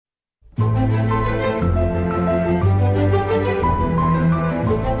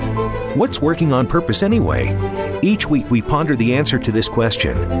What's working on purpose anyway? Each week we ponder the answer to this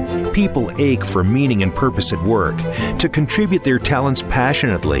question. People ache for meaning and purpose at work, to contribute their talents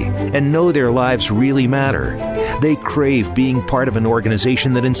passionately, and know their lives really matter. They crave being part of an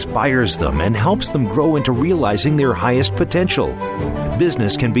organization that inspires them and helps them grow into realizing their highest potential.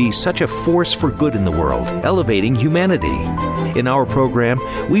 Business can be such a force for good in the world, elevating humanity. In our program,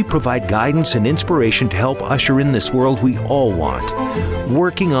 we provide guidance and inspiration to help usher in this world we all want.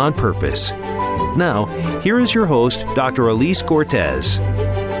 Working on Purpose. Now, here is your host, Dr. Elise Cortez.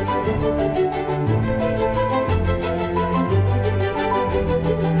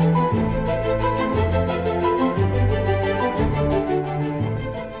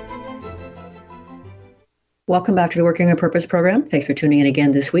 Welcome back to the Working on Purpose program. Thanks for tuning in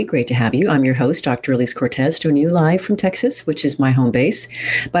again this week. Great to have you. I'm your host, Dr. Elise Cortez, doing you live from Texas, which is my home base.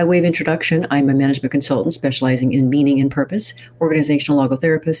 By way of introduction, I'm a management consultant specializing in meaning and purpose, organizational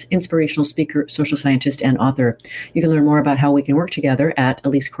logotherapist, inspirational speaker, social scientist, and author. You can learn more about how we can work together at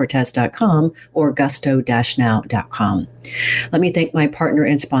elisecortez.com or gusto-now.com. Let me thank my partner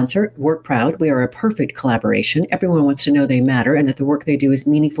and sponsor, WorkProud. We are a perfect collaboration. Everyone wants to know they matter and that the work they do is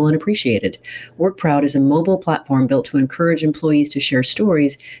meaningful and appreciated. WorkProud is a mobile platform built to encourage employees to share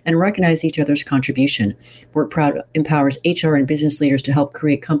stories and recognize each other's contribution. WorkProud empowers HR and business leaders to help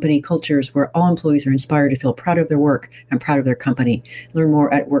create company cultures where all employees are inspired to feel proud of their work and proud of their company. Learn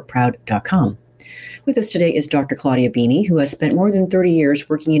more at workproud.com. With us today is Dr. Claudia Bini, who has spent more than 30 years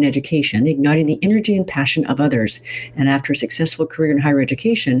working in education, igniting the energy and passion of others. And after a successful career in higher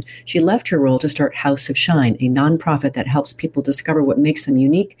education, she left her role to start House of Shine, a nonprofit that helps people discover what makes them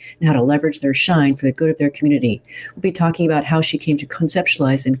unique and how to leverage their shine for the good of their community. We'll be talking about how she came to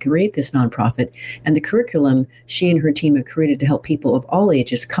conceptualize and create this nonprofit and the curriculum she and her team have created to help people of all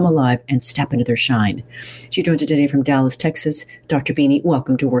ages come alive and step into their shine. She joins us today from Dallas, Texas. Dr. Bini,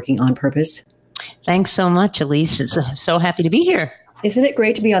 welcome to Working on Purpose. Thanks so much, Elise. It's so happy to be here. Isn't it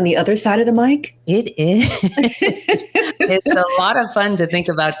great to be on the other side of the mic? It is. It's a lot of fun to think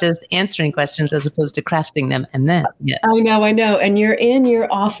about just answering questions as opposed to crafting them. And then, yes. I know. And you're in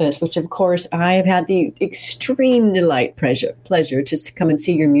your office, which, of course, I have had the extreme pleasure to come and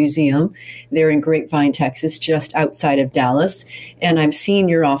see your museum there in Grapevine, Texas, just outside of Dallas. And I've seen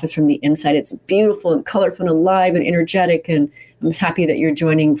your office from the inside. It's beautiful and colorful and alive and energetic. And I'm happy that you're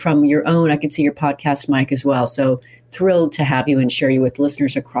joining from your own. I can see your podcast mic as well. So thrilled to have you and share you with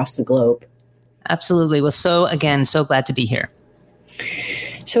listeners across the globe. Absolutely. Well, so glad to be here.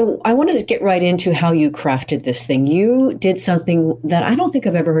 So I want to get right into how you crafted this thing. You did something that I don't think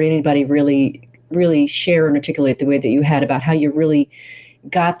I've ever heard anybody really share and articulate the way that you had about how you really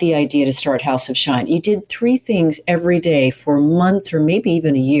got the idea to start House of Shine. You did 3 things every day for months or maybe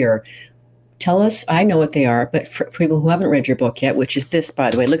even a year. Tell us, I know what they are, but for people who haven't read your book yet, which is this, by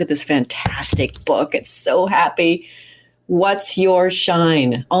the way, look at this fantastic book. It's so happy. What's Your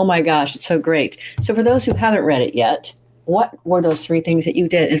Shine? Oh my gosh, it's so great. So for those who haven't read it yet, what were those 3 things that you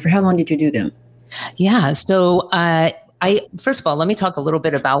did and for how long did you do them? Yeah. So first of all, let me talk a little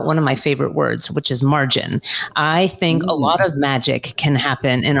bit about one of my favorite words, which is margin. I think a lot of magic can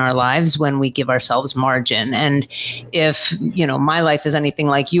happen in our lives when we give ourselves margin. And if, my life is anything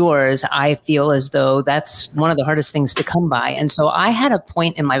like yours, I feel as though that's one of the hardest things to come by. And so I had a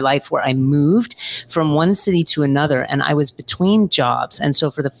point in my life where I moved from one city to another and I was between jobs. And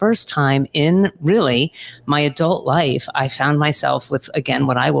so for the first time in really my adult life, I found myself with, again,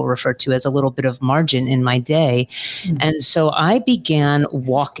 what I will refer to as a little bit of margin in my day. And so I began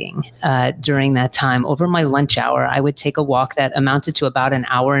walking during that time. Over my lunch hour, I would take a walk that amounted to about an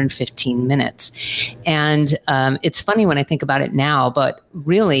hour and 15 minutes. And it's funny when I think about it now, but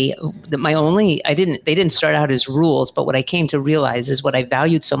really they didn't start out as rules, but what I came to realize is what I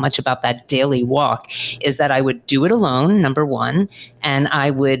valued so much about that daily walk is that I would do it alone, number one, and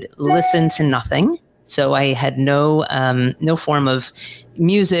I would listen to nothing. So I had no form of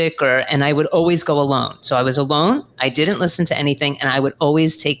music and I would always go alone. So I was alone. I didn't listen to anything and I would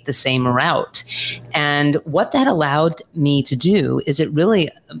always take the same route. And what that allowed me to do is it really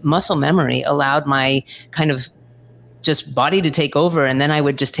muscle memory allowed my kind of just body to take over. And then I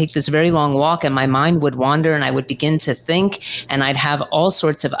would just take this very long walk and my mind would wander and I would begin to think and I'd have all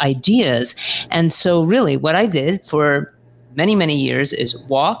sorts of ideas. And so really what I did for many, many years is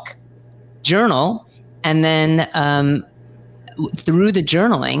walk, journal, and then through the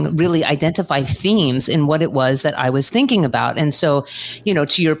journaling, really identify themes in what it was that I was thinking about. And so,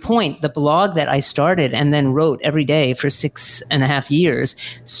 to your point, the blog that I started and then wrote every day for 6.5 years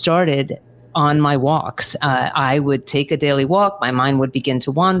started on my walks. I would take a daily walk. My mind would begin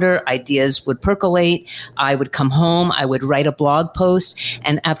to wander. Ideas would percolate. I would come home. I would write a blog post.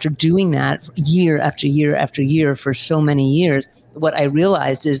 And after doing that year after year after year for so many years, what I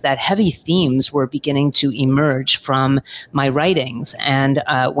realized is that heavy themes were beginning to emerge from my writings. And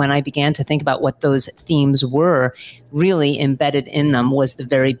when I began to think about what those themes were, really embedded in them was the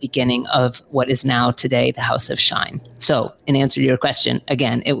very beginning of what is now today the House of Shine. So in answer to your question,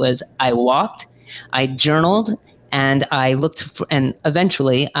 again, it was I walked, I journaled, and I looked for, and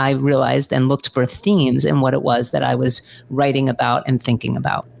eventually I realized and looked for themes in what it was that I was writing about and thinking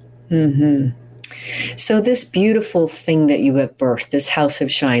about. Mm-hmm. So this beautiful thing that you have birthed, this House of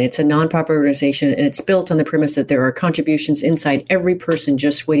Shine, it's a nonprofit organization, and it's built on the premise that there are contributions inside every person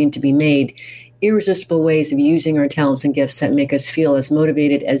just waiting to be made, irresistible ways of using our talents and gifts that make us feel as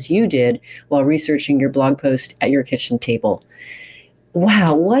motivated as you did while researching your blog post at your kitchen table.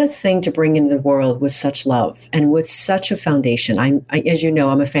 Wow, what a thing to bring into the world with such love and with such a foundation. I as you know,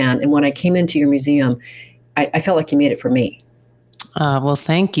 I'm a fan. And when I came into your museum, I felt like you made it for me. Well,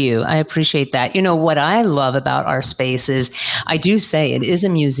 thank you. I appreciate that. You know, what I love about our space is I do say it is a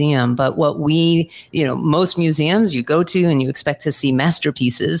museum, but what most museums you go to and you expect to see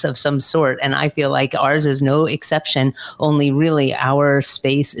masterpieces of some sort. And I feel like ours is no exception. Only really our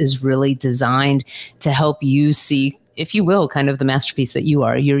space is really designed to help you see, if you will, kind of the masterpiece that you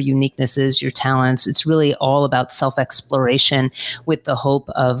are, your uniquenesses, your talents. It's really all about self-exploration with the hope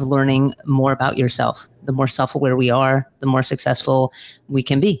of learning more about yourself. The more self-aware we are, the more successful we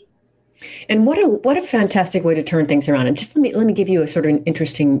can be. And what a fantastic way to turn things around. And just let me give you a sort of an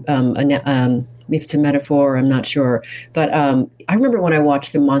interesting, if it's a metaphor, I'm not sure. But I remember when I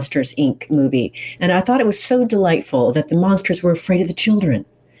watched the Monsters, Inc. movie, and I thought it was so delightful that the monsters were afraid of the children.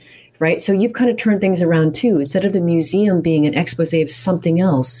 Right? So you've kind of turned things around too. Instead of the museum being an expose of something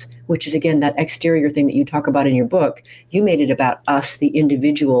else, which is again that exterior thing that you talk about in your book, you made it about us, the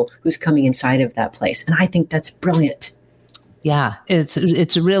individual who's coming inside of that place. And I think that's brilliant. Yeah,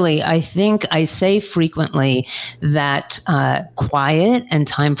 it's really, I think I say frequently that quiet and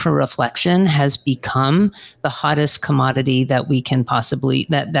time for reflection has become the hottest commodity that we can possibly,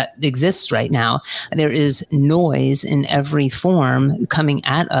 that exists right now. There is noise in every form coming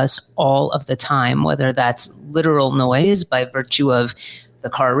at us all of the time, whether that's literal noise by virtue of the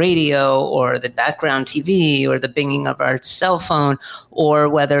car radio or the background TV or the binging of our cell phone, or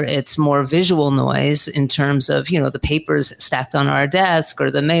whether it's more visual noise in terms of, the papers stacked on our desk or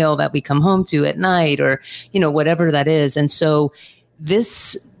the mail that we come home to at night or, whatever that is. And so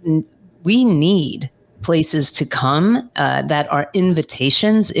we need places to come that are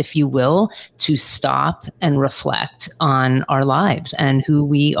invitations, if you will, to stop and reflect on our lives and who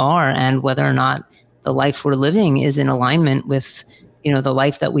we are and whether or not the life we're living is in alignment with the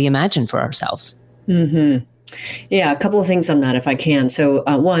life that we imagine for ourselves. Mm-hmm. Yeah, a couple of things on that, if I can. So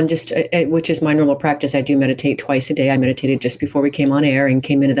one, just which is my normal practice, I do meditate twice a day. I meditated just before we came on air and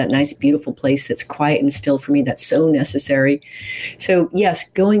came into that nice, beautiful place that's quiet and still for me. That's so necessary. So yes,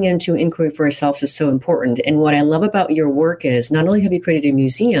 going into inquiry for ourselves is so important. And what I love about your work is not only have you created a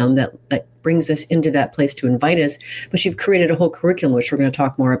museum that brings us into that place to invite us, but you've created a whole curriculum, which we're going to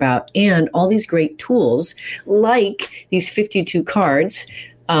talk more about, and all these great tools like these 52 cards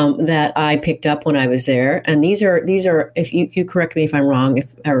that I picked up when I was there. And these are, if you correct me if I'm wrong,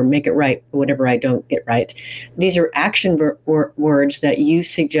 or make it right, whatever I don't get right. These are action words that you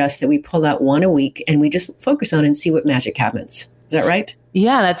suggest that we pull out one a week and we just focus on and see what magic happens. Is that right?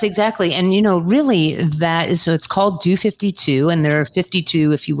 Yeah, that's exactly. And, really that is, so it's called Do 52. And there are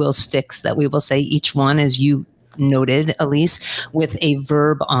 52, if you will, sticks that we will say each one, as you noted, Elise, with a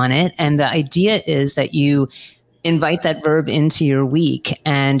verb on it. And the idea is that you invite that verb into your week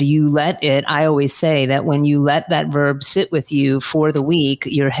and you let it, I always say that when you let that verb sit with you for the week,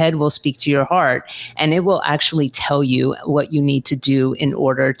 your head will speak to your heart and it will actually tell you what you need to do in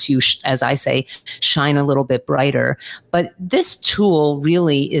order to, as I say, shine a little bit brighter. But this tool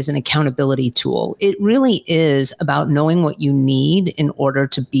really is an accountability tool. It really is about knowing what you need in order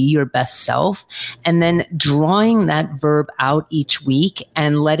to be your best self and then drawing that verb out each week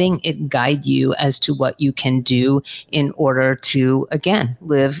and letting it guide you as to what you can do in order to, again,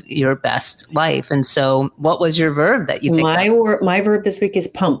 live your best life. And so what was your verb that you picked up? My verb this week is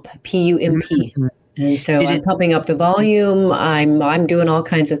pump, P-U-M-P. Mm-hmm. And so I'm pumping up the volume. I'm doing all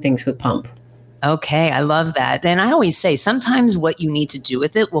kinds of things with pump. Okay, I love that. And I always say sometimes what you need to do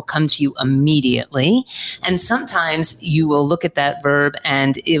with it will come to you immediately. And sometimes you will look at that verb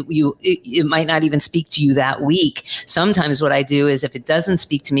and it might not even speak to you that week. Sometimes what I do is if it doesn't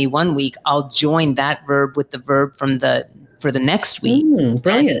speak to me one week, I'll join that verb with the verb from the for the next week.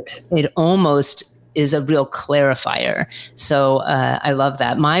 Brilliant. And it almost is a real clarifier. So I love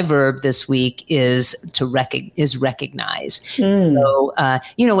that. My verb this week is recognize. So,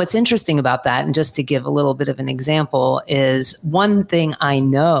 what's interesting about that, and just to give a little bit of an example, is one thing I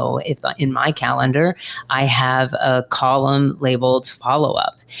know, if in my calendar, I have a column labeled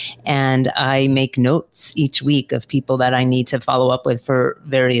follow-up, and I make notes each week of people that I need to follow up with for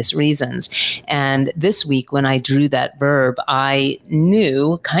various reasons. And this week, when I drew that verb, I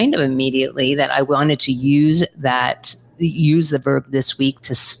knew kind of immediately that I wanted to use the verb this week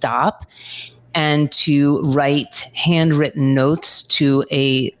to stop and to write handwritten notes to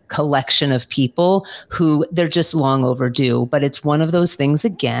a collection of people who they're just long overdue. But it's one of those things,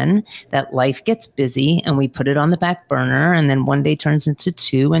 again, that life gets busy and we put it on the back burner, and then one day turns into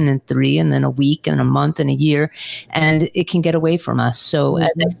 2 and then 3 and then a week and a month and a year, and it can get away from us. So as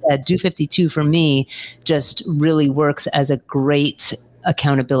I said, Do 52 for me just really works as a great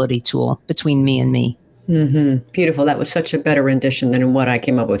accountability tool between me and me. Beautiful. That was such a better rendition than what I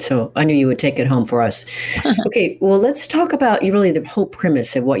came up with. So I knew you would take it home for us. Okay. Well, let's talk about really the whole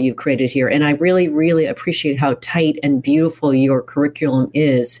premise of what you've created here. And I really, really appreciate how tight and beautiful your curriculum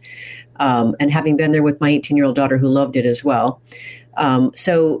is. And having been there with my 18-year-old daughter who loved it as well.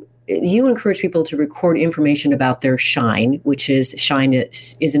 So you encourage people to record information about their SHINE, which is SHINE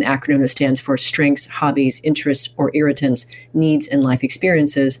is an acronym that stands for strengths, hobbies, interests, or irritants, needs, and life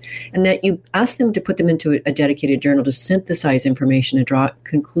experiences, and that you ask them to put them into a dedicated journal to synthesize information and draw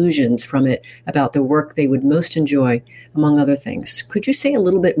conclusions from it about the work they would most enjoy, among other things. Could you say a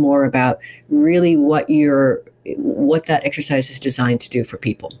little bit more about really what that exercise is designed to do for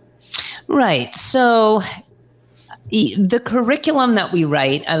people? Right. So the curriculum that we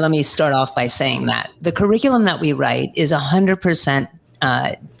write, let me start off by saying that the curriculum that we write is 100%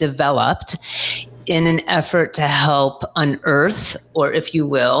 developed in an effort to help unearth, or if you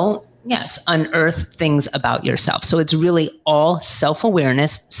will, unearth things about yourself. So it's really all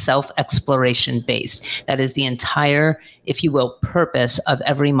self-awareness, self-exploration based. That is the entire, if you will, purpose of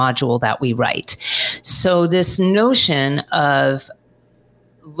every module that we write. So this notion of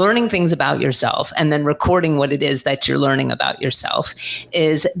learning things about yourself and then recording what it is that you're learning about yourself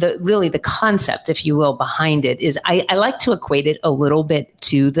is really the concept, if you will, behind it. Is I like to equate it a little bit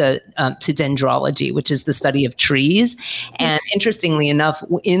to to dendrology, which is the study of trees. And interestingly enough,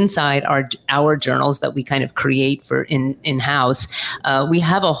 inside our journals that we kind of create for in-house, we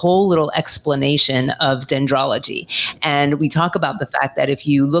have a whole little explanation of dendrology. And we talk about the fact that if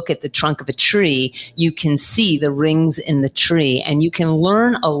you look at the trunk of a tree, you can see the rings in the tree, and you can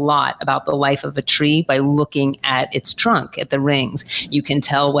learn a lot about the life of a tree by looking at its trunk, at the rings. You can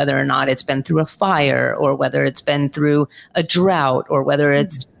tell whether or not it's been through a fire, or whether it's been through a drought, or whether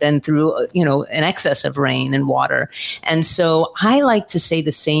it's been through, an excess of rain and water. And so I like to say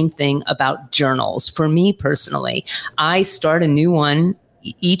the same thing about journals. For me personally, I start a new one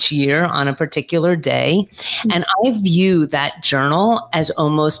each year on a particular day, and I view that journal as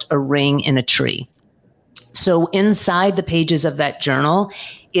almost a ring in a tree. So inside the pages of that journal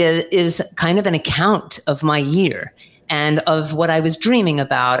is kind of an account of my year and of what I was dreaming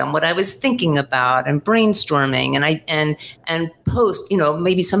about and what I was thinking about and brainstorming, and post,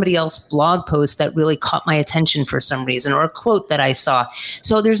 maybe somebody else blog post that really caught my attention for some reason, or a quote that I saw.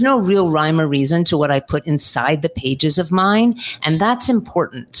 So there's no real rhyme or reason to what I put inside the pages of mine. And that's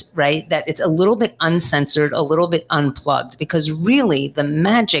important, right? That it's a little bit uncensored, a little bit unplugged, because really the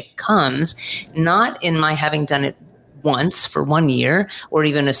magic comes not in my having done it once for 1 year or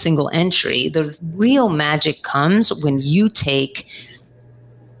even a single entry. The real magic comes when you take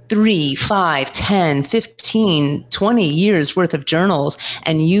 3, 5, 10, 15, 20 years worth of journals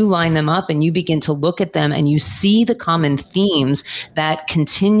and you line them up and you begin to look at them and you see the common themes that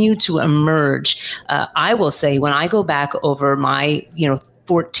continue to emerge. I will say, when I go back over my,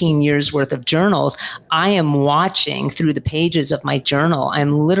 14 years worth of journals, I am watching through the pages of my journal.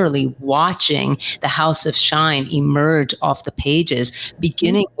 I'm literally watching the House of Shine emerge off the pages,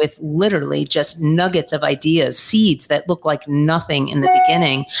 beginning with literally just nuggets of ideas, seeds that look like nothing in the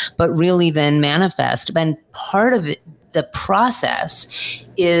beginning, but really then manifest. And part of it, the process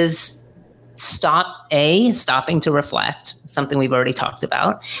is stopping to reflect, something we've already talked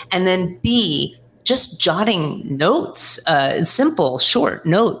about, and then B, just jotting notes, simple, short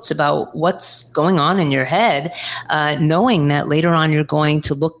notes about what's going on in your head, knowing that later on you're going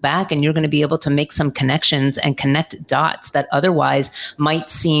to look back and you're going to be able to make some connections and connect dots that otherwise might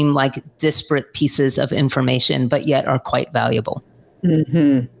seem like disparate pieces of information, but yet are quite valuable.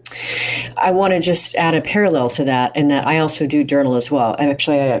 Mm-hmm. I want to just add a parallel to that, and that I also do journal as well.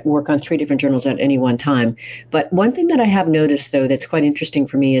 I work on 3 different journals at any one time. But one thing that I have noticed, though, that's quite interesting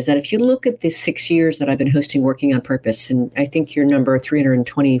for me is that if you look at the 6 years that I've been hosting Working on Purpose, and I think your number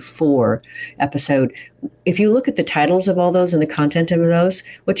 324 episode, if you look at the titles of all those and the content of those,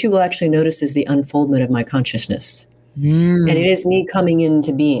 what you will actually notice is the unfoldment of my consciousness. And it is me coming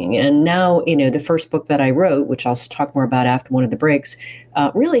into being. And now, the first book that I wrote, which I'll talk more about after one of the breaks,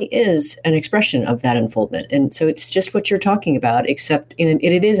 really is an expression of that unfoldment. And so it's just what you're talking about, except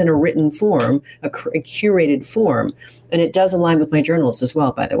it is in a written form, a curated form. And it does align with my journals as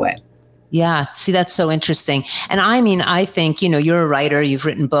well, by the way. Yeah. See, that's so interesting. And I think, you're a writer, you've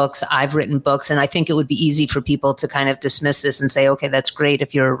written books, I've written books, and I think it would be easy for people to kind of dismiss this and say, okay, that's great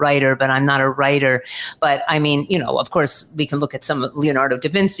if you're a writer, but I'm not a writer. But of course, we can look at some of Leonardo da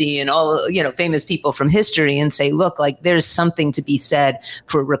Vinci and all, famous people from history and say, look, like there's something to be said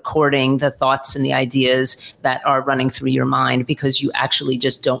for recording the thoughts and the ideas that are running through your mind, because you actually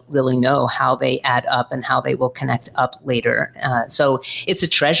just don't really know how they add up and how they will connect up later. So it's a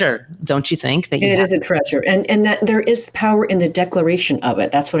treasure, don't you think? That it is a treasure, and that there is power in the declaration of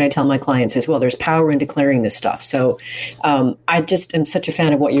it. That's what I tell my clients as well. There's power in declaring this stuff. So I just am such a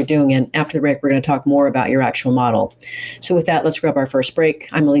fan of what you're doing. And after the break, we're going to talk more about your actual model. So with that, let's grab our first break.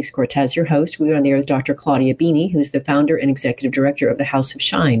 I'm Elise Cortez, your host. We're on the air with Dr. Claudia Bini, who's the founder and executive director of the House of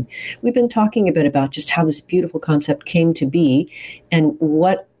Shine. We've been talking a bit about just how this beautiful concept came to be and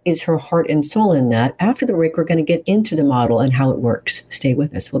what is her heart and soul in that. After the break, we're going to get into the model and how it works. Stay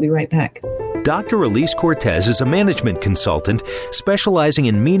with us. We'll be right back. Dr. Elise Cortez is a management consultant specializing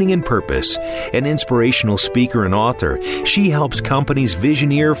in meaning and purpose. An inspirational speaker and author, she helps companies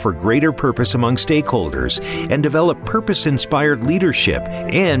visioneer for greater purpose among stakeholders and develop purpose-inspired leadership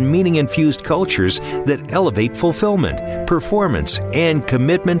and meaning-infused cultures that elevate fulfillment, performance, and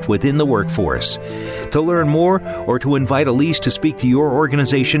commitment within the workforce. To learn more or to invite Elise to speak to your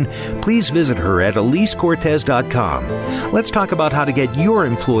organization, please visit her at EliseCortez.com. Let's talk about how to get your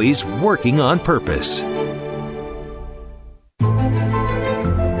employees working on purpose.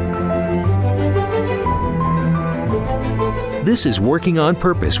 This is Working on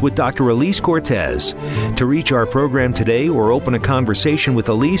Purpose with Dr. Elise Cortez. To reach our program today or open a conversation with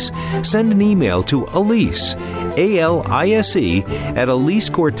Elise, send an email to Elise, A-L-I-S-E, at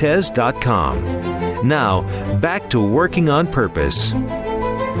EliseCortez.com. Now, back to Working on Purpose.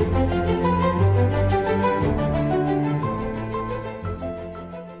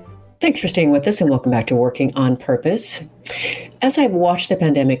 Thanks for staying with us and welcome back to Working on Purpose. As I've watched the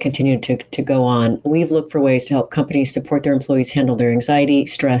pandemic continue to go on, we've looked for ways to help companies support their employees handle their anxiety,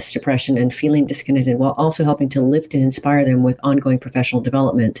 stress, depression, and feeling disconnected, while also helping to lift and inspire them with ongoing professional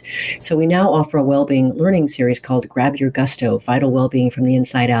development. So we now offer a well-being learning series called Grab Your Gusto, Vital Wellbeing from the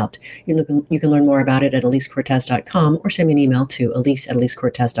Inside Out. You can learn more about it at EliseCortez.com or send me an email to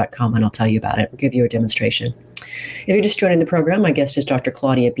Elise@EliseCortez.com and I'll tell you about it or give you a demonstration. If you're just joining the program, my guest is Dr.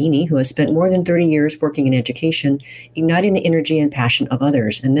 Claudia Bini, who has spent more than 30 years working in education, igniting the energy and passion of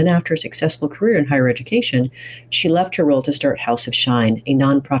others. And then after a successful career in higher education, she left her role to start House of Shine, a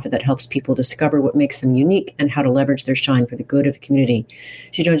nonprofit that helps people discover what makes them unique and how to leverage their shine for the good of the community.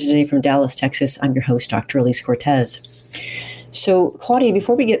 She joins us today from Dallas, Texas. I'm your host, Dr. Elise Cortez. So, Claudia,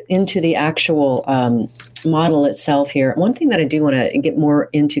 before we get into the actual model itself here, one thing that I do want to get more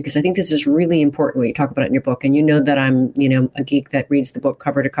into, because I think this is really important when you talk about it in your book, and you know that I'm, a geek that reads the book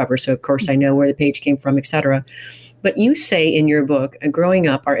cover to cover, so of course I know where the page came from, etc. But you say in your book, growing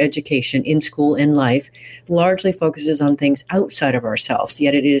up, our education in school and life largely focuses on things outside of ourselves,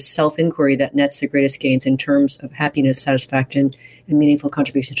 yet it is self-inquiry that nets the greatest gains in terms of happiness, satisfaction, and meaningful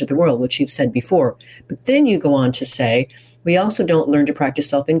contribution to the world, which you've said before. But then you go on to say, we also don't learn to practice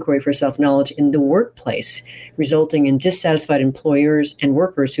self-inquiry for self-knowledge in the workplace, resulting in dissatisfied employers and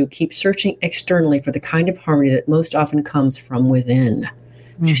workers who keep searching externally for the kind of harmony that most often comes from within.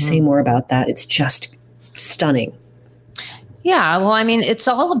 Would you say more about that? It's just stunning. Yeah, well, it's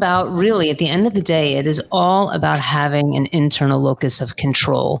all about, really, at the end of the day, it is all about having an internal locus of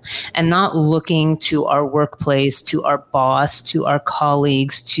control and not looking to our workplace, to our boss, to our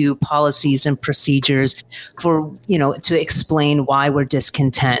colleagues, to policies and procedures for, to explain why we're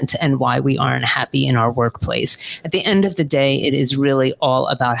discontent and why we aren't happy in our workplace. At the end of the day, it is really all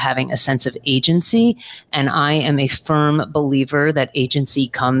about having a sense of agency. And I am a firm believer that agency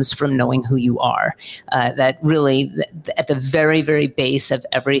comes from knowing who you are. That really, at the very, very base of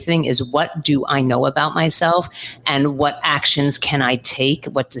everything is, what do I know about myself and what actions can I take?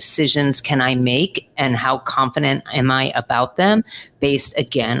 What decisions can I make? And how confident am I about them, based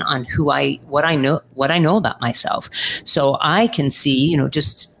again on what I know about myself. So I can see,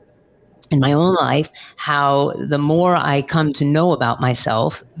 just in my own life, how the more I come to know about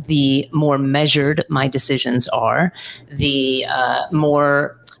myself, the more measured my decisions are, the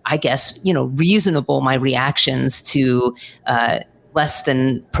more, I guess, reasonable my reactions to less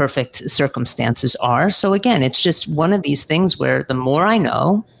than perfect circumstances are. So again, it's just one of these things where the more I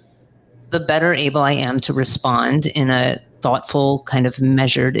know, the better able I am to respond in a thoughtful, kind of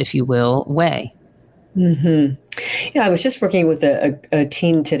measured, if you will, way. Mm-hmm. Yeah, I was just working with a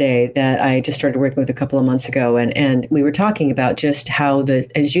team today that I just started working with a couple of months ago, and we were talking about just how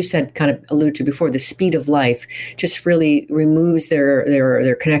as you said, kind of alluded to before, the speed of life just really removes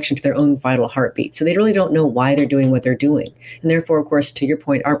their connection to their own vital heartbeat. So they really don't know why they're doing what they're doing, and therefore, of course, to your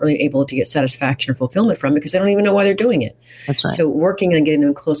point, aren't really able to get satisfaction or fulfillment from, because they don't even know why they're doing it. That's right. So working on getting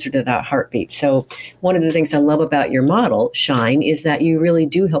them closer to that heartbeat. So one of the things I love about your model, Shine, is that you really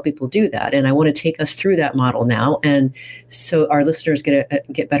do help people do that, and I want to take us through that model now. And so our listeners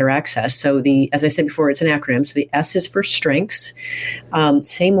get better access. So as I said before, it's an acronym. So the S is for strengths.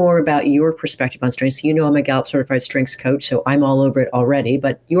 Say more about your perspective on strengths. I'm a Gallup certified strengths coach, so I'm all over it already,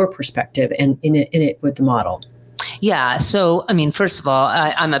 but your perspective and in it with the model. Yeah. So, I mean, first of all,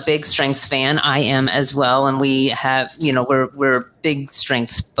 I'm a big strengths fan. I am as well. And we have, we're big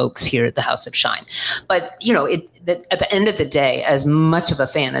strengths folks here at the House of Shine. But, at the end of the day, as much of a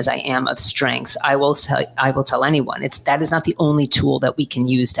fan as I am of strengths, I will tell anyone that is not the only tool that we can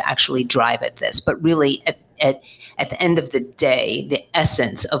use to actually drive at this. But really, at the end of the day, the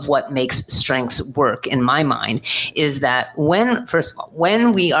essence of what makes strengths work, in my mind, is that first of all,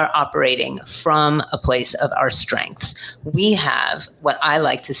 when we are operating from a place of our strengths, we have what I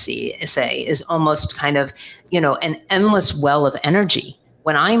like to say is almost kind of, an endless well of energy.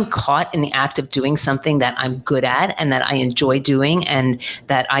 When I'm caught in the act of doing something that I'm good at and that I enjoy doing and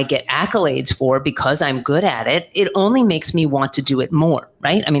that I get accolades for because I'm good at it, it only makes me want to do it more,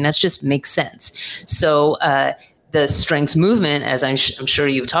 right? I mean, that just makes sense. So the strengths movement, as I'm sure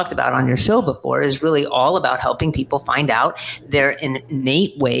you've talked about on your show before, is really all about helping people find out their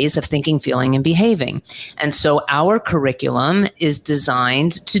innate ways of thinking, feeling, and behaving. And so our curriculum is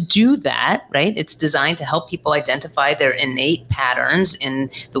designed to do that, right? It's designed to help people identify their innate patterns in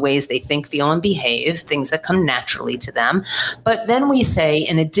the ways they think, feel, and behave, things that come naturally to them. But then we say,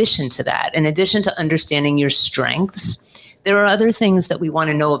 in addition to that, in addition to understanding your strengths, there are other things that we want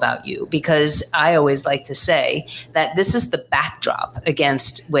to know about you, because I always like to say that this is the backdrop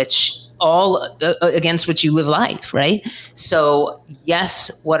against which you live life, right? So yes,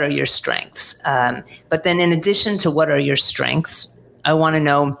 what are your strengths? But then in addition to what are your strengths, I want to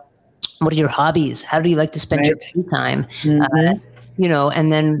know, what are your hobbies? How do you like to spend your free time? Mm-hmm.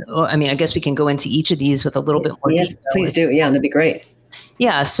 And then, I guess we can go into each of these with a little bit more detail. Yes, please do. Yeah, that'd be great.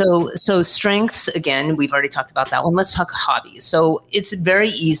 Yeah. So strengths, again, we've already talked about that one. Let's talk hobbies. So it's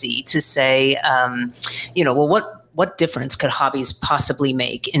very easy to say, what difference could hobbies possibly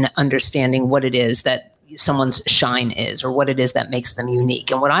make in understanding what it is that someone's shine is, or what it is that makes them unique?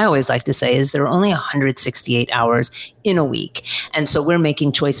 And what I always like to say is there are only 168 hours in a week. And so we're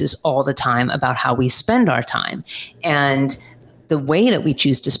making choices all the time about how we spend our time. And the way that we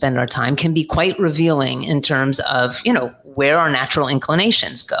choose to spend our time can be quite revealing in terms of, where our natural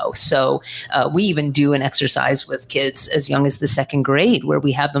inclinations go. So we even do an exercise with kids as young as the second grade, where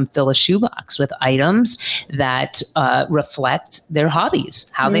we have them fill a shoebox with items that reflect their hobbies,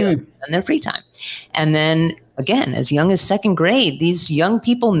 how they live in their free time. And then again, as young as second grade, these young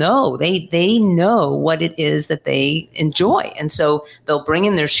people know, they know what it is that they enjoy. And so they'll bring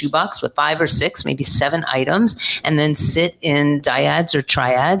in their shoebox with 5 or 6, maybe 7 items, and then sit in dyads or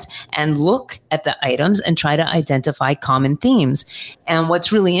triads and look at the items and try to identify common themes. And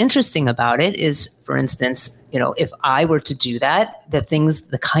what's really interesting about it is, for instance, if I were to do that,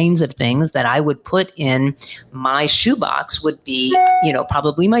 the kinds of things that I would put in my shoebox would be,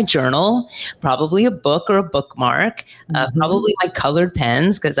 probably my journal, probably a book or a bookmark, probably my colored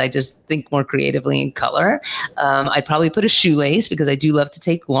pens, because I just think more creatively in color. I'd probably put a shoelace, because I do love to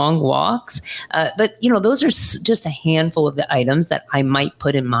take long walks. But those are just a handful of the items that I might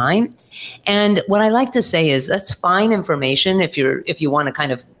put in mine. And what I like to say is that's fine information if you want to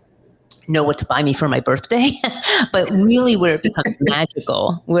kind of know what to buy me for my birthday. But really where it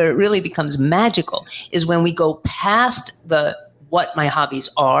really becomes magical is when we go past the what my hobbies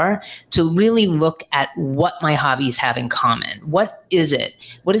are, to really look at what my hobbies have in common. What is it?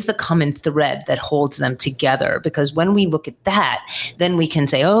 What is the common thread that holds them together? Because when we look at that, then we can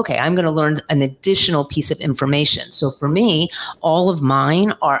say, oh, okay, I'm going to learn an additional piece of information. So for me, all of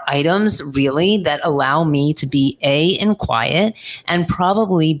mine are items really that allow me to be in quiet and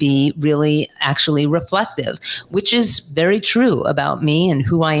probably be really actually reflective, which is very true about me and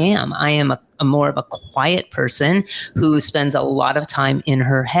who I am. I am a more of a quiet person who spends a lot of time in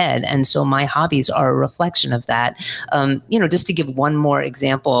her head. And so my hobbies are a reflection of that. Just to give one more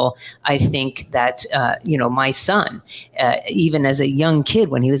example, I think that, my son, even as a young kid,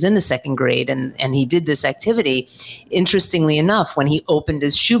 when he was in the second grade and he did this activity, interestingly enough, when he opened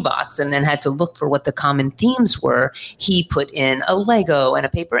his shoebox and then had to look for what the common themes were, he put in a Lego and a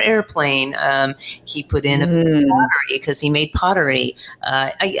paper airplane. He put in a pottery because he made pottery.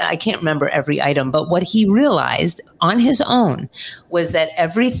 I can't remember every item, but what he realized on his own was that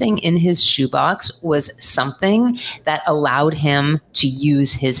everything in his shoebox was something that allowed him to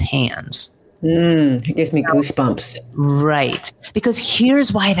use his hands. It gives me goosebumps. Right. Because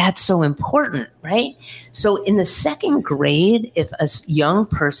here's why that's so important, right? So in the second grade, if a young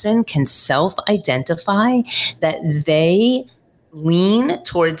person can self-identify that they lean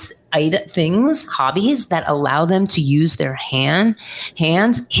towards things, hobbies that allow them to use their hands,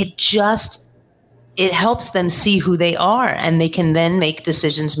 it helps them see who they are, and they can then make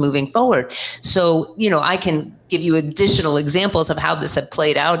decisions moving forward. So, I can give you additional examples of how this had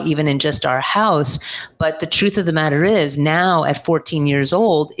played out even in just our house. But the truth of the matter is, now at 14 years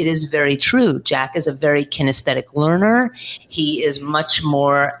old, it is very true. Jack is a very kinesthetic learner. He is much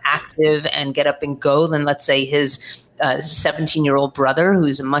more active and get up and go than, let's say, his 17-year-old brother,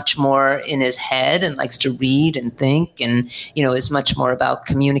 who's much more in his head and likes to read and think and, is much more about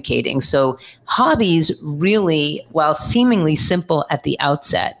communicating. So hobbies really, while seemingly simple at the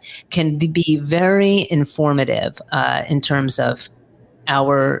outset, can be very informative in terms of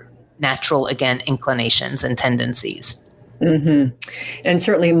our natural, again, inclinations and tendencies. Mm-hmm. And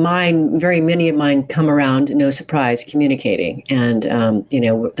certainly many of mine come around, no surprise, communicating and,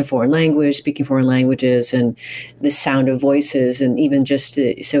 the foreign language, speaking foreign languages and the sound of voices and even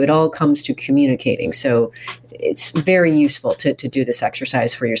so it all comes to communicating. So it's very useful to do this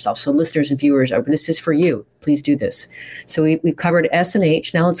exercise for yourself. So listeners and viewers, this is for you. Please do this. So we've covered S and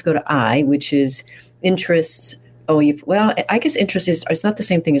H. Now let's go to I, which is interests. I guess interest it's not the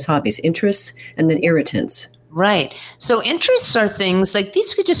same thing as hobbies. Interests and then irritants. Right. So interests are things like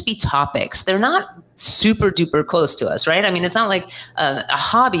these could just be topics. They're not super duper close to us, right? I mean, it's not like a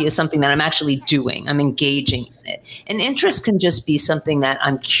hobby is something that I'm actually doing. I'm engaging in it. An interest can just be something that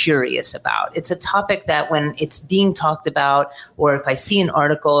I'm curious about. It's a topic that when it's being talked about, or if I see an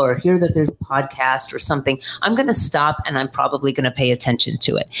article or hear that there's a podcast or something, I'm going to stop and I'm probably going to pay attention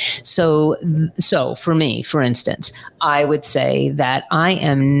to it. So for me, for instance, I would say that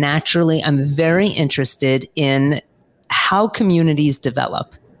I'm very interested in how communities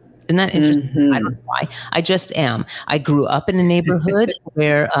develop. Isn't that interesting? Mm-hmm. I don't know why. I just am. I grew up in a neighborhood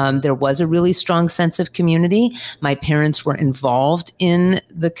where there was a really strong sense of community. My parents were involved in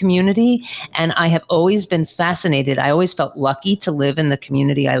the community, and I have always been fascinated. I always felt lucky to live in the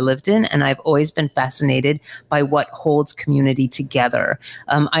community I lived in, and I've always been fascinated by what holds community together.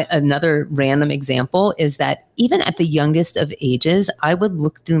 Another random example is that even at the youngest of ages, I would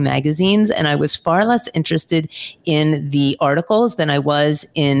look through magazines and I was far less interested in the articles than I was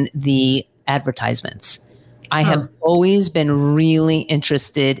in the advertisements. I have always been really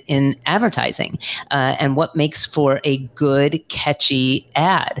interested in advertising and what makes for a good, catchy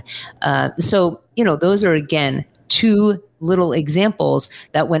ad. So those are, again, two little examples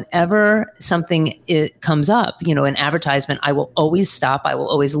that whenever something comes up, an advertisement, I will always stop. I will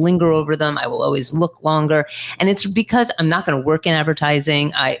always linger over them. I will always look longer. And it's because I'm not going to work in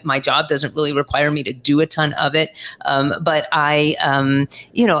advertising. My job doesn't really require me to do a ton of it. But I'm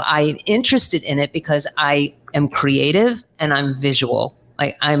interested in it because I am creative and I'm visual.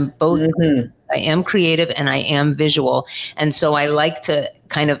 I'm both. Mm-hmm. I am creative and I am visual. And so I like to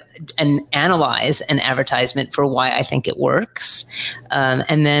kind of analyze an advertisement for why I think it works.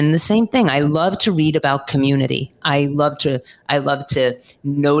 And then the same thing, I love to read about community. I love to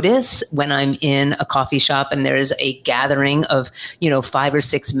notice when I'm in a coffee shop and there's a gathering of, 5 or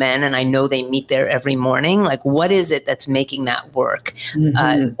 6 men, and I know they meet there every morning. Like, what is it that's making that work?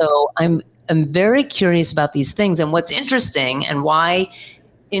 Mm-hmm. So I'm very curious about these things. And what's interesting and why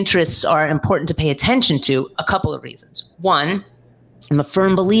interests are important to pay attention to, a couple of reasons. One, I'm a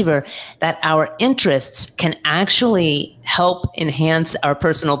firm believer that our interests can actually help enhance our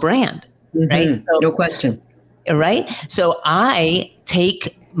personal brand, right? No question. right? So I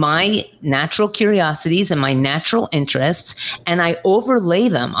take my natural curiosities and my natural interests, and I overlay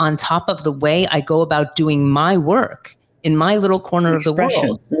them on top of the way I go about doing my work in my little corner of the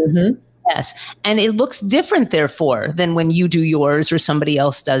world. Mm-hmm. Yes. And it looks different, therefore, than when you do yours or somebody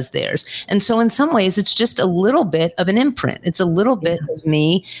else does theirs. And so in some ways, it's just a little bit of an imprint. It's a little bit of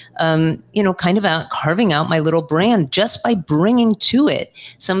me, kind of carving out my little brand just by bringing to it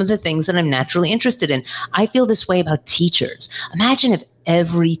some of the things that I'm naturally interested in. I feel this way about teachers. Imagine if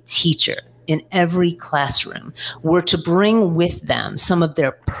every teacher in every classroom were to bring with them some of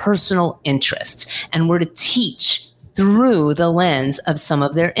their personal interests and were to teach through the lens of some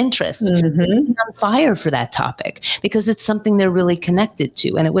of their interests. Mm-hmm. On fire for that topic because it's something they're really connected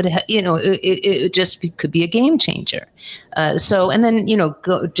to, and it would, it just could be a game changer. And then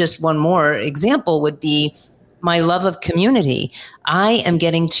just one more example would be my love of community. I am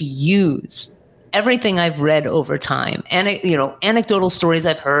getting to use everything I've read over time, and anecdotal stories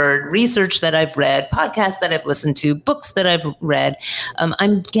I've heard, research that I've read, podcasts that I've listened to, books that I've read.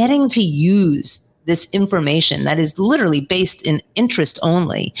 I'm getting to use this information that is literally based in interest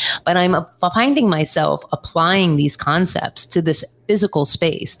only, but I'm finding myself applying these concepts to this physical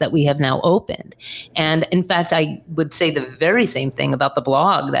space that we have now opened. And in fact, I would say the very same thing about the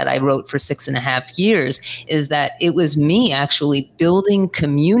blog that I wrote for 6.5 years, is that it was me actually building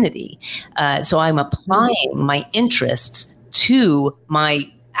community. So I'm applying my interests to my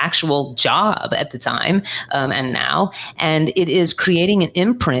actual job at the time and now, and it is creating an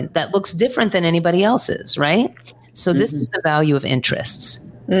imprint that looks different than anybody else's, right? So this is the value of interests.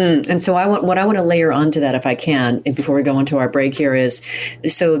 And so what I want to layer onto that, if I can, before we go into our break here, is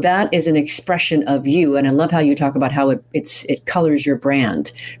so that is an expression of you. And I love how you talk about how it colors your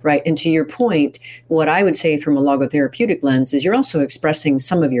brand, right? And to your point, what I would say from a logotherapeutic lens is you're also expressing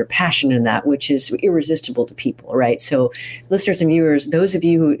some of your passion in that, which is irresistible to people, right? So listeners and viewers, those of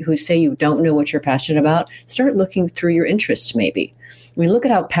you who say you don't know what you're passionate about, start looking through your interests maybe. I mean, look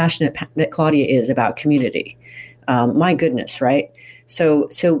at how passionate that Claudia is about community. My goodness, right? So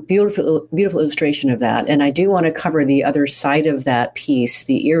beautiful illustration of that. And I do want to cover the other side of that piece,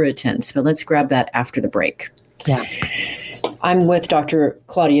 the irritants, but let's grab that after the break. Yeah. I'm with Dr.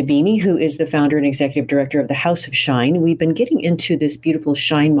 Claudia Beanie, who is the founder and executive director of the House of Shine. We've been getting into this beautiful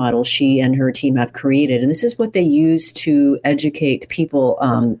Shine model she and her team have created. And this is what they use to educate people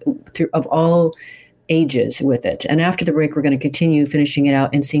of all ages with it. And after the break, we're going to continue finishing it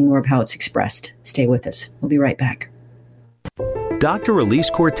out and seeing more of how it's expressed. Stay with us. We'll be right back. Dr. Elise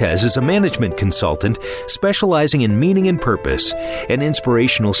Cortez is a management consultant specializing in meaning and purpose. An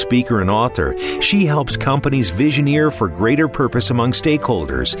inspirational speaker and author, she helps companies visioneer for greater purpose among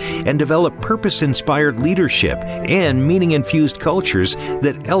stakeholders and develop purpose-inspired leadership and meaning-infused cultures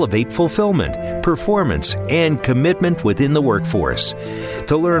that elevate fulfillment, performance, and commitment within the workforce.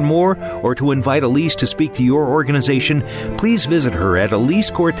 To learn more or to invite Elise to speak to your organization, please visit her at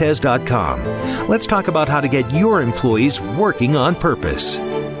EliseCortez.com. Let's talk about how to get your employees working on purpose.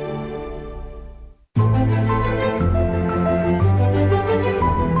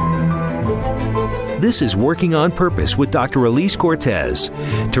 This is Working on Purpose with Dr. Elise Cortez.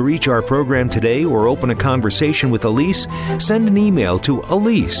 To reach our program today or open a conversation with Elise, send an email to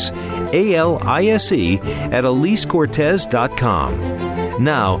Elise, A-L-I-S-E, at EliseCortez.com.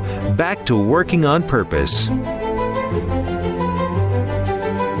 Now, back to Working on Purpose.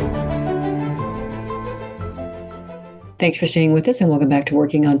 Thanks for staying with us and welcome back to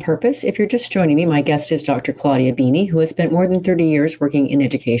Working on Purpose. If you're just joining me, my guest is Dr. Claudia Beanie, who has spent more than 30 years working in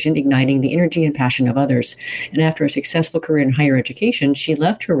education, igniting the energy and passion of others. And after a successful career in higher education, she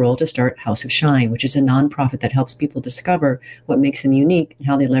left her role to start House of Shine, which is a nonprofit that helps people discover what makes them unique and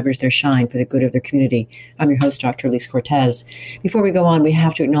how they leverage their shine for the good of their community. I'm your host, Dr. Elise Cortez. Before we go on, we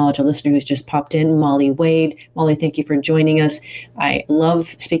have to acknowledge a listener who's just popped in, Molly Wade. Molly, thank you for joining us. I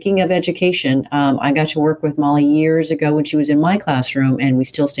love, speaking of education, I got to work with Molly years ago when she was in my classroom, and we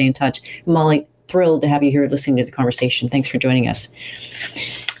still stay in touch. Molly, thrilled to have you here listening to the conversation. Thanks for joining us.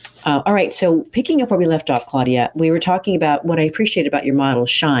 All right, so picking up where we left off, Claudia, we were talking about what I appreciate about your model,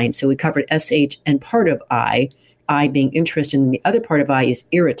 Shine. So we covered SH and part of I being interest, and the other part of I is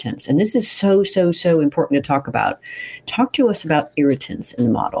irritants. And this is so important to talk about. Talk to us about irritants in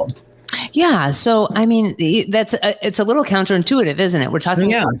the model. Yeah. So, I mean, it's a little counterintuitive, isn't it? We're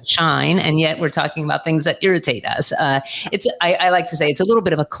talking about shine, and yet we're talking about things that irritate us. I like to say it's a little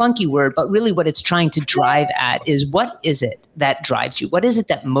bit of a clunky word, but really what it's trying to drive at is, what is it that drives you? What is it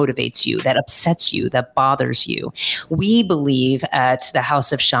that motivates you, that upsets you, that bothers you? We believe at the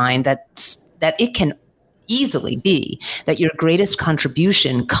House of Shine that it can easily be that your greatest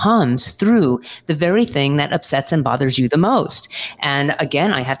contribution comes through the very thing that upsets and bothers you the most. And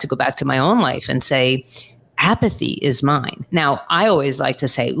again, I have to go back to my own life and say, apathy is mine. Now, I always like to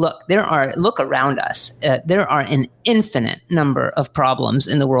say, look around us. There are an infinite number of problems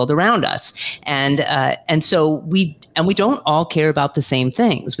in the world around us. And so we don't all care about the same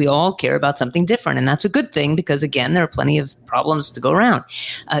things. We all care about something different. And that's a good thing because, again, there are plenty of problems to go around.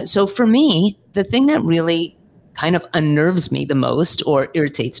 So for me, the thing that really kind of unnerves me the most or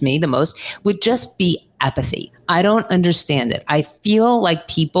irritates me the most would just be apathy. I don't understand it. I feel like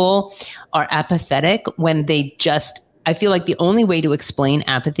people are apathetic when I feel like the only way to explain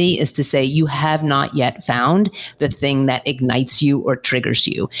apathy is to say you have not yet found the thing that ignites you or triggers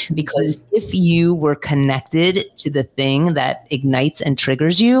you. Because if you were connected to the thing that ignites and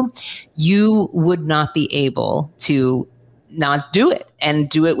triggers you, you would not be able to not do it and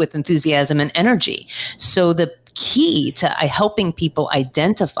do it with enthusiasm and energy. So the key to helping people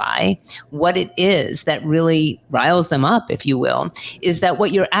identify what it is that really riles them up, if you will, is that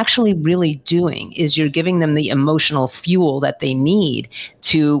what you're actually really doing is you're giving them the emotional fuel that they need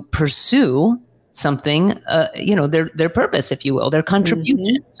to pursue something, their purpose, if you will, their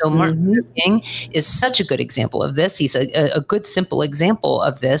contribution. So Martin Luther King is such a good example of this. He's a good, simple example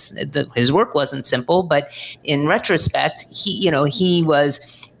of this. His work wasn't simple, but in retrospect, he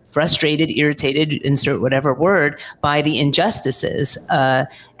was frustrated, irritated, insert whatever word, by the injustices.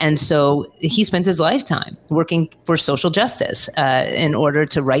 And so he spent his lifetime working for social justice in order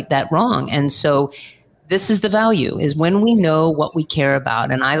to right that wrong. And so this is the value, is when we know what we care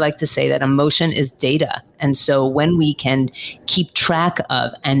about. And I like to say that emotion is data. And so when we can keep track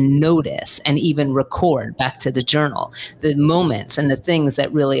of and notice and even record, back to the journal, the moments and the things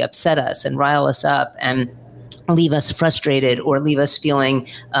that really upset us and rile us up and leave us frustrated or leave us feeling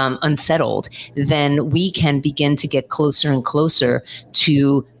unsettled, then we can begin to get closer and closer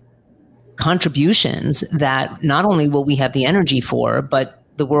to contributions that not only will we have the energy for, but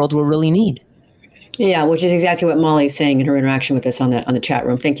the world will really need. Yeah, which is exactly what Molly is saying in her interaction with us on the chat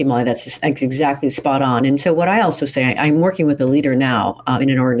room. Thank you, Molly. That's exactly spot on. And so what I also say, I'm working with a leader now in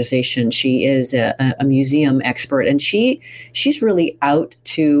an organization. She is a museum expert, and she's really out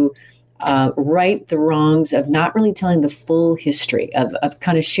to right the wrongs of not really telling the full history, of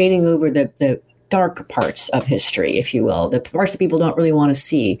kind of shading over the dark parts of history, if you will, the parts that people don't really want to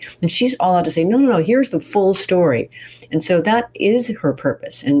see. And she's all out to say, no, here's the full story. And so that is her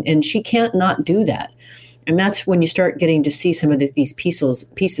purpose. And she can't not do that. And that's when you start getting to see some of these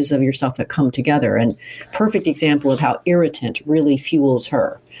pieces of yourself that come together. And perfect example of how irritant really fuels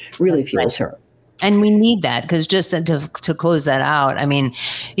her. And we need that, because just to close that out, I mean,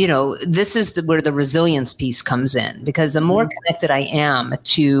 this is where the resilience piece comes in, because the more connected I am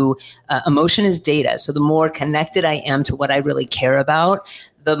to emotion is data. So the more connected I am to what I really care about,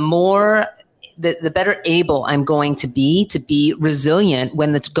 the more the better able I'm going to be resilient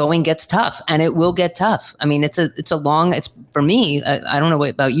when the going gets tough, and it will get tough. I mean, it's for me, I don't know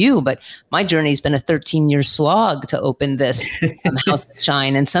about you, but my journey's been a 13-year slog to open this House of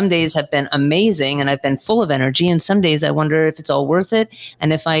Shine. And some days have been amazing and I've been full of energy. And some days I wonder if it's all worth it.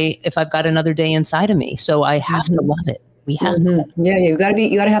 And if I've got another day inside of me. So I have to love it. We have to. Yeah, you got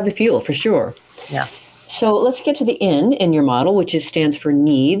to have the fuel for sure. Yeah. So let's get to the N in your model, which stands for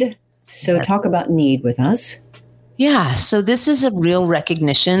need. So talk about need with us. Yeah. So this is a real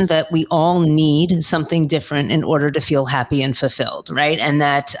recognition that we all need something different in order to feel happy and fulfilled, right? And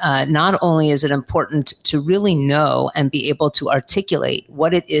that not only is it important to really know and be able to articulate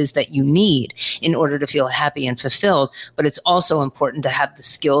what it is that you need in order to feel happy and fulfilled, but it's also important to have the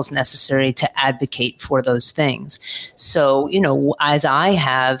skills necessary to advocate for those things. So, as I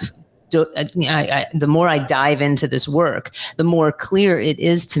have the more I dive into this work, the more clear it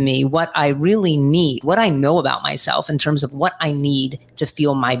is to me what I really need, what I know about myself in terms of what I need to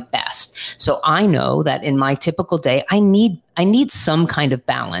feel my best. So I know that in my typical day, I need some kind of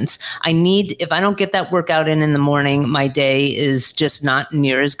balance. If I don't get that workout in the morning, my day is just not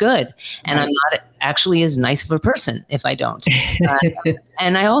near as good. And I'm not actually as nice of a person if I don't.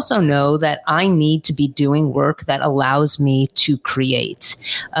 And I also know that I need to be doing work that allows me to create.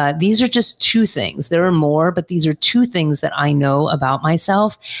 These are just two things. There are more, but these are two things that I know about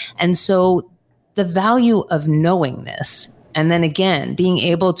myself. And so the value of knowing this and then again, being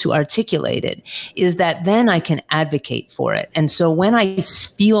able to articulate it, is that then I can advocate for it. And so when I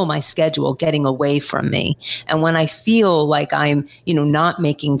feel my schedule getting away from me, and when I feel like I'm, not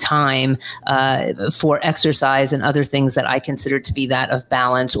making time for exercise and other things that I consider to be that of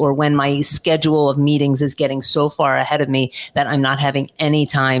balance, or when my schedule of meetings is getting so far ahead of me that I'm not having any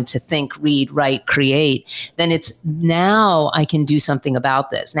time to think, read, write, create, then it's now I can do something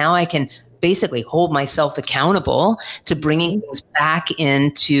about this. Now I can basically hold myself accountable to bringing things back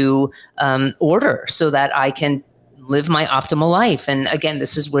into order so that I can live my optimal life. And again,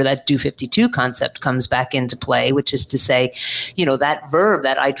 this is where that Do 52 concept comes back into play, which is to say, that verb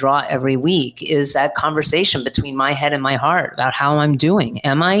that I draw every week is that conversation between my head and my heart about how I'm doing.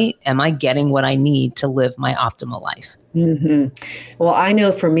 Am I getting what I need to live my optimal life? Mm-hmm. Well, I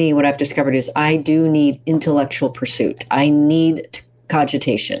know for me, what I've discovered is I do need intellectual pursuit. I need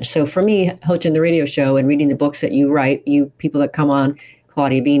cogitation. So for me, hosting the radio show and reading the books that you write, you people that come on,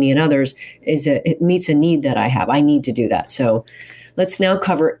 Claudia Beanie and others, it meets a need that I have. I need to do that. So let's now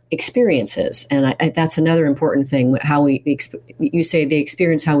cover experiences. And that's another important thing, how you say they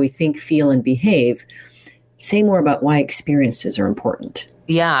experience how we think, feel, and behave. Say more about why experiences are important.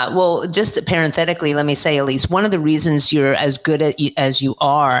 Yeah, well, just parenthetically, let me say, Elise, one of the reasons you're as good as you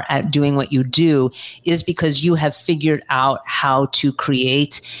are at doing what you do is because you have figured out how to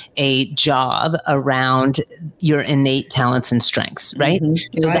create a job around your innate talents and strengths, right? Mm-hmm.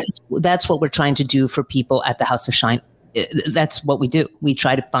 So right. That's what we're trying to do for people at the House of Shine. That's what we do. We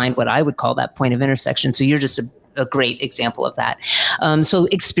try to find what I would call that point of intersection. So you're just a great example of that. So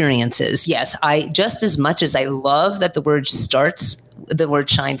experiences, yes. I just as much as I love that the word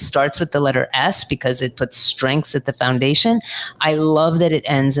shine starts with the letter S because it puts strengths at the foundation. I love that it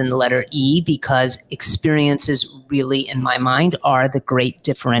ends in the letter E because experiences really, in my mind, are the great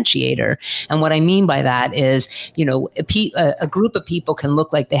differentiator. And what I mean by that is, a group of people can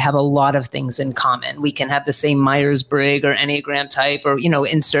look like they have a lot of things in common. We can have the same Myers-Briggs or Enneagram type or,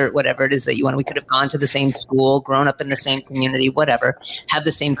 insert whatever it is that you want. We could have gone to the same school, grown up in the same community, whatever, have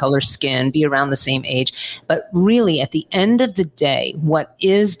the same color skin, be around the same age. But really, at the end of the day, what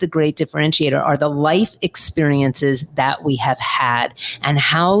is the great differentiator are the life experiences that we have had and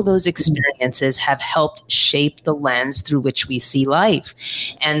how those experiences have helped shape the lens through which we see life.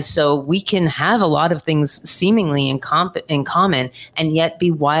 And so we can have a lot of things seemingly in common and yet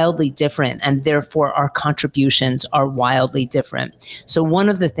be wildly different. And therefore, our contributions are wildly different. So one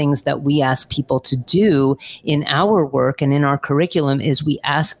of the things that we ask people to do in our work and in our curriculum is we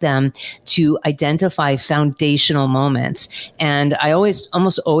ask them to identify foundational moments. And I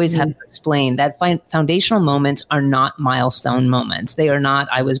almost always have to explain that foundational moments are not milestone moments. They are not,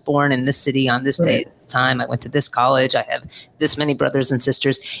 I was born in this city on this day at this time, I went to this college, I have this many brothers and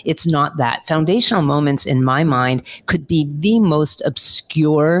sisters. It's not that. Foundational moments, in my mind, could be the most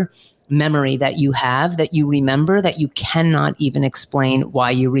obscure memory that you have, that you remember, that you cannot even explain why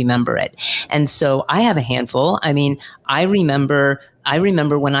you remember it. And so I have a handful. I mean, I remember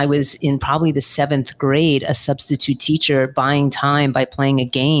when I was in probably the 7th grade, a substitute teacher buying time by playing a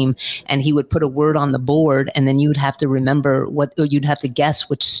game, and he would put a word on the board, and then you would have to you'd have to guess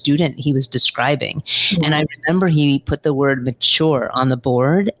which student he was describing. Mm-hmm. And I remember he put the word mature on the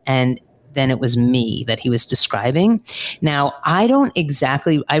board, and then it was me that he was describing. Now, I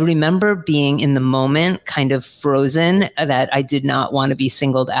remember being in the moment kind of frozen, that I did not want to be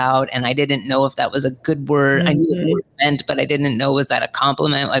singled out. And I didn't know if that was a good word. Mm-hmm. I knew what it meant, but I didn't know, was that a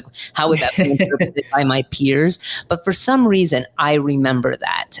compliment? Like, how would that be interpreted by my peers? But for some reason, I remember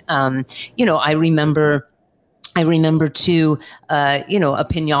that. I remember too, a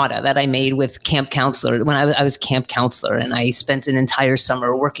piñata that I made with camp counselor when I was camp counselor, and I spent an entire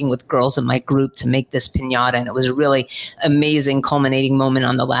summer working with girls in my group to make this piñata, and it was a really amazing culminating moment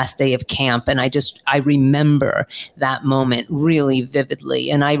on the last day of camp. And I remember that moment really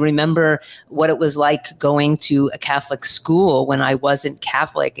vividly, and I remember what it was like going to a Catholic school when I wasn't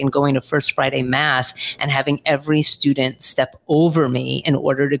Catholic and going to First Friday Mass and having every student step over me in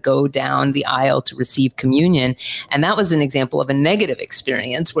order to go down the aisle to receive communion. And that was an example of a negative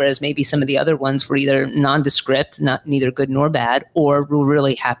experience, whereas maybe some of the other ones were either nondescript, neither good nor bad, or were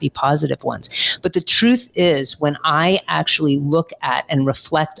really happy, positive ones. But the truth is, when I actually look at and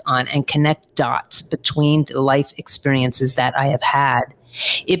reflect on and connect dots between the life experiences that I have had,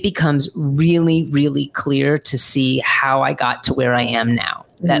 it becomes really, really clear to see how I got to where I am now.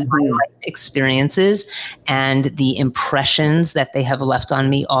 That my life experiences and the impressions that they have left on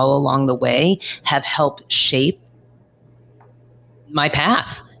me all along the way have helped shape my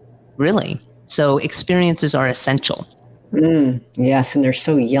path, really. So experiences are essential. Yes, and they're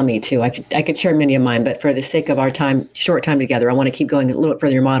so yummy too. I could share many of mine, but for the sake of our short time together, I want to keep going a little bit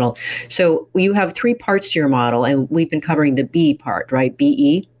further your model. So you have three parts to your model, and we've been covering the B part, right?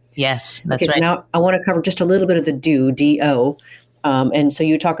 BE. Yes, that's right. So now I want to cover just a little bit of the do, DO. And so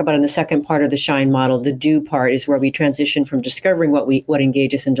you talk about in the second part of the SHINE model, the do part is where we transition from discovering what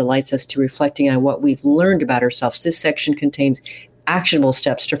engages and delights us to reflecting on what we've learned about ourselves. This section contains actionable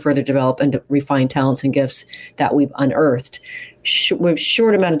steps to further develop and to refine talents and gifts that we've unearthed. We have a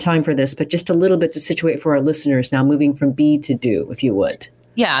short amount of time for this, but just a little bit to situate for our listeners now, moving from be to do, if you would.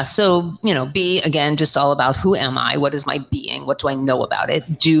 Yeah. So, be, again, just all about who am I? What is my being? What do I know about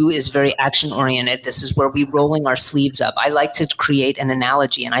it? Do is very action oriented. This is where we rolling our sleeves up. I like to create an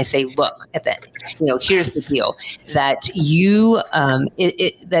analogy and I say, look at that. Here's the deal that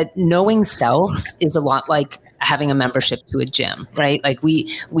that knowing self is a lot like having a membership to a gym, right? Like we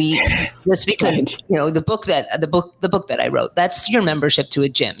just because the book that I wrote, that's your membership to a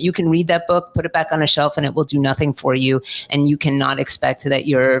gym. You can read that book, put it back on a shelf, and it will do nothing for you, and you cannot expect that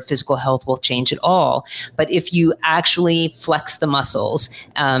your physical health will change at all. But if you actually flex the muscles,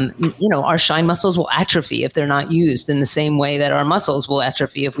 our SHINE muscles will atrophy if they're not used, in the same way that our muscles will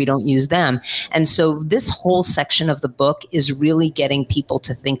atrophy if we don't use them. And so this whole section of the book is really getting people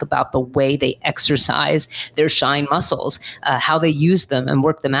to think about the way they exercise their SHINE muscles, how they use them and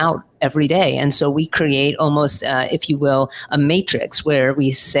work them out every day. And so we create almost, if you will, a matrix where we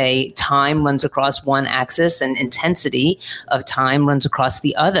say time runs across one axis and intensity of time runs across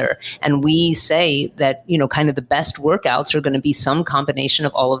the other. And we say that, kind of the best workouts are going to be some combination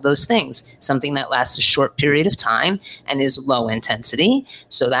of all of those things, something that lasts a short period of time and is low intensity.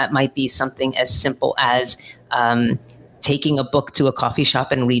 So that might be something as simple as taking a book to a coffee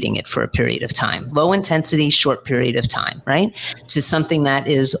shop and reading it for a period of time. Low intensity, short period of time, right? To something that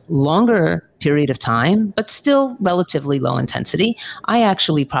is longer period of time, but still relatively low intensity. I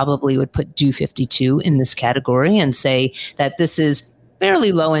actually probably would put Do 52 in this category and say that this is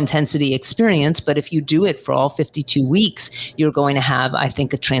fairly low intensity experience, but if you do it for all 52 weeks, you're going to have, I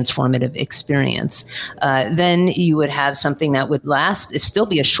think, a transformative experience. Then you would have something that would still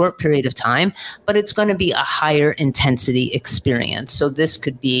be a short period of time, but it's going to be a higher intensity experience. So this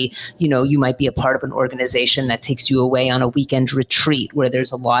could be, you might be a part of an organization that takes you away on a weekend retreat where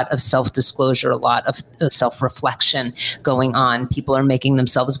there's a lot of self-disclosure, a lot of self-reflection going on. People are making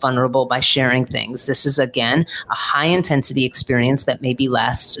themselves vulnerable by sharing things. This is, again, a high intensity experience that maybe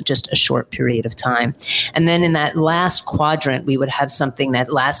lasts just a short period of time. And then in that last quadrant, we would have something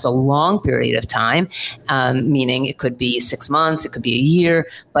that lasts a long period of time, meaning it could be 6 months, it could be a year,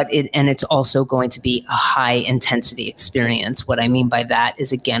 and it's also going to be a high intensity experience. What I mean by that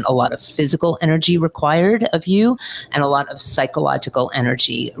is, again, a lot of physical energy required of you and a lot of psychological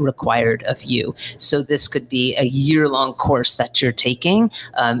energy required of you. So this could be a year-long course that you're taking.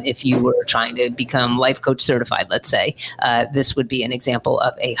 If you were trying to become life coach certified, let's say, this would be an example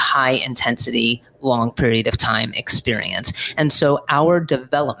of a high intensity, long period of time experience. And so our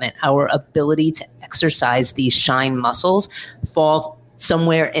development, our ability to exercise these SHINE muscles fall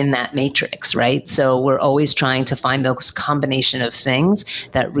somewhere in that matrix, right? So we're always trying to find those combination of things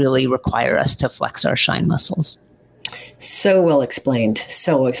that really require us to flex our SHINE muscles. So well explained.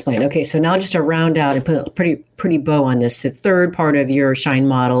 So well explained. Okay, so now just to round out and put a pretty bow on this, the third part of your SHINE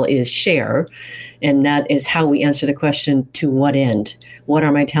model is share. And that is how we answer the question, to what end? What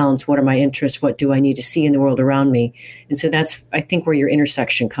are my talents? What are my interests? What do I need to see in the world around me? And so that's, I think, where your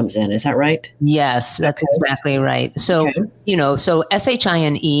intersection comes in. Is that right? Yes, that's exactly right. So, so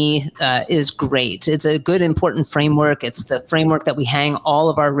SHINE is great. It's a good, important framework. It's the framework that we hang all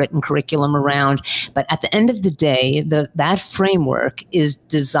of our written curriculum around. But at the end of the day, that framework is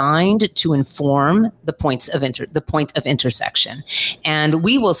designed to inform the point of intersection. And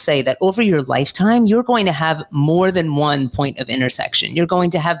we will say that over your lifetime, you're going to have more than one point of intersection. You're going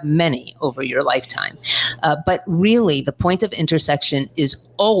to have many over your lifetime. But really, the point of intersection is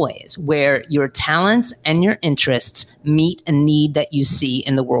always where your talents and your interests meet a need that you see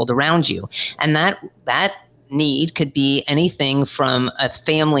in the world around you. And that need could be anything from a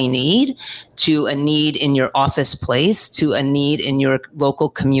family need to a need in your office place to a need in your local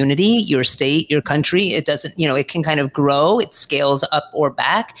community, your state, your country. It doesn't, it can kind of grow. It scales up or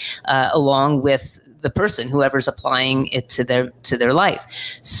back along with the person, whoever's applying it to their life.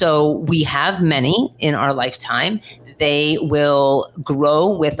 So we have many in our lifetime. They will grow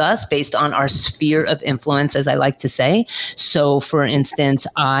with us based on our sphere of influence, as I like to say. So, for instance,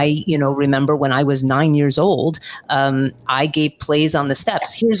 I, remember when I was 9 years old, I gave plays on the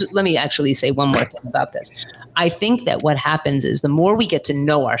steps. Let me actually say one more thing about this. I think that what happens is the more we get to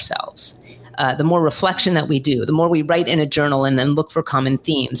know ourselves, the more reflection that we do, the more we write in a journal and then look for common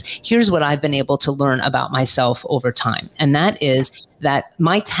themes, here's what I've been able to learn about myself over time. And that is that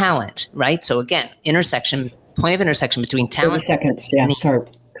my talent, right? So again, point of intersection between talent. 30 seconds. Yeah, sorry.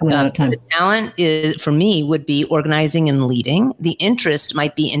 Coming out of time. The talent is, for me, would be organizing and leading. The interest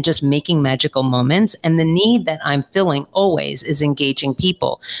might be in just making magical moments. And the need that I'm filling always is engaging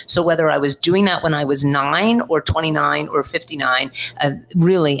people. So whether I was doing that when I was 9 or 29 or 59,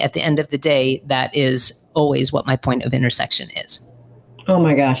 really at the end of the day, that is always what my point of intersection is. Oh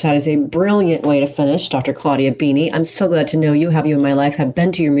my gosh, that is a brilliant way to finish, Dr. Claudia Bini. I'm so glad to know you, have you in my life, have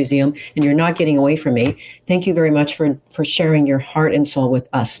been to your museum, and you're not getting away from me. Thank you very much for sharing your heart and soul with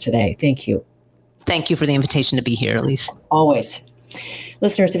us today. Thank you. Thank you for the invitation to be here, Elise. Always.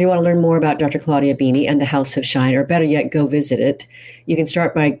 Listeners, if you want to learn more about Dr. Claudia Bini and the House of Shine, or better yet, go visit it, you can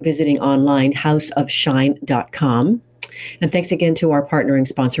start by visiting online, houseofshine.com. And thanks again to our partnering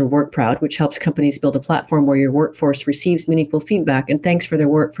sponsor, WorkProud, which helps companies build a platform where your workforce receives meaningful feedback, and thanks for their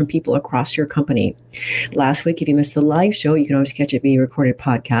work from people across your company. Last week, if you missed the live show, you can always catch it via recorded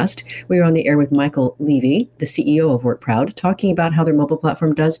podcast. We were on the air with Michael Levy, the CEO of WorkProud, talking about how their mobile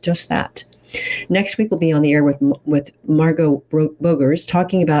platform does just that. Next week, we'll be on the air with Margot Bogers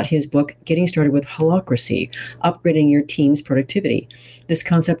talking about his book, Getting Started with Holacracy, Upgrading Your Team's Productivity. This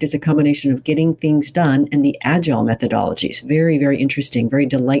concept is a combination of getting things done and the agile methodologies. Very, very interesting, very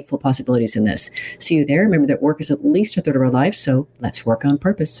delightful possibilities in this. See you there. Remember that work is at least a third of our lives, so let's work on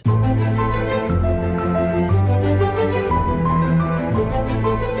purpose.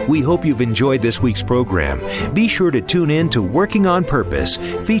 We hope you've enjoyed this week's program. Be sure to tune in to Working on Purpose,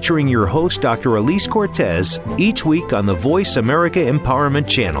 featuring your host, Dr. Elise Cortez, each week on the Voice America Empowerment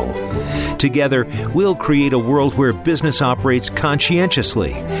Channel. Together, we'll create a world where business operates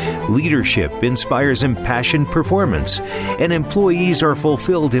conscientiously, leadership inspires impassioned performance, and employees are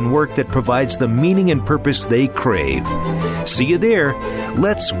fulfilled in work that provides the meaning and purpose they crave. See you there.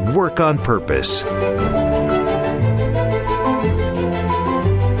 Let's work on purpose.